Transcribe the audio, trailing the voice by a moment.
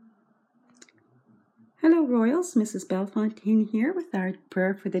Hello, Royals. Mrs. Bellefontaine here with our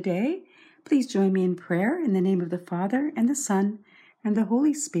prayer for the day. Please join me in prayer in the name of the Father, and the Son, and the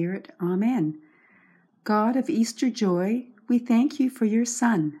Holy Spirit. Amen. God of Easter joy, we thank you for your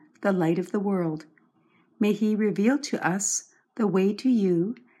Son, the light of the world. May he reveal to us the way to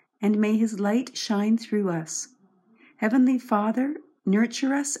you, and may his light shine through us. Heavenly Father,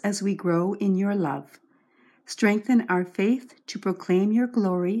 nurture us as we grow in your love. Strengthen our faith to proclaim your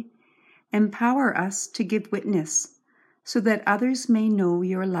glory. Empower us to give witness, so that others may know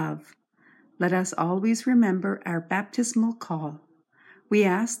your love. Let us always remember our baptismal call. We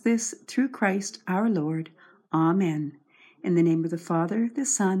ask this through Christ our Lord. Amen. In the name of the Father, the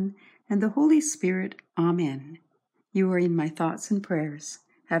Son, and the Holy Spirit. Amen. You are in my thoughts and prayers.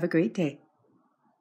 Have a great day.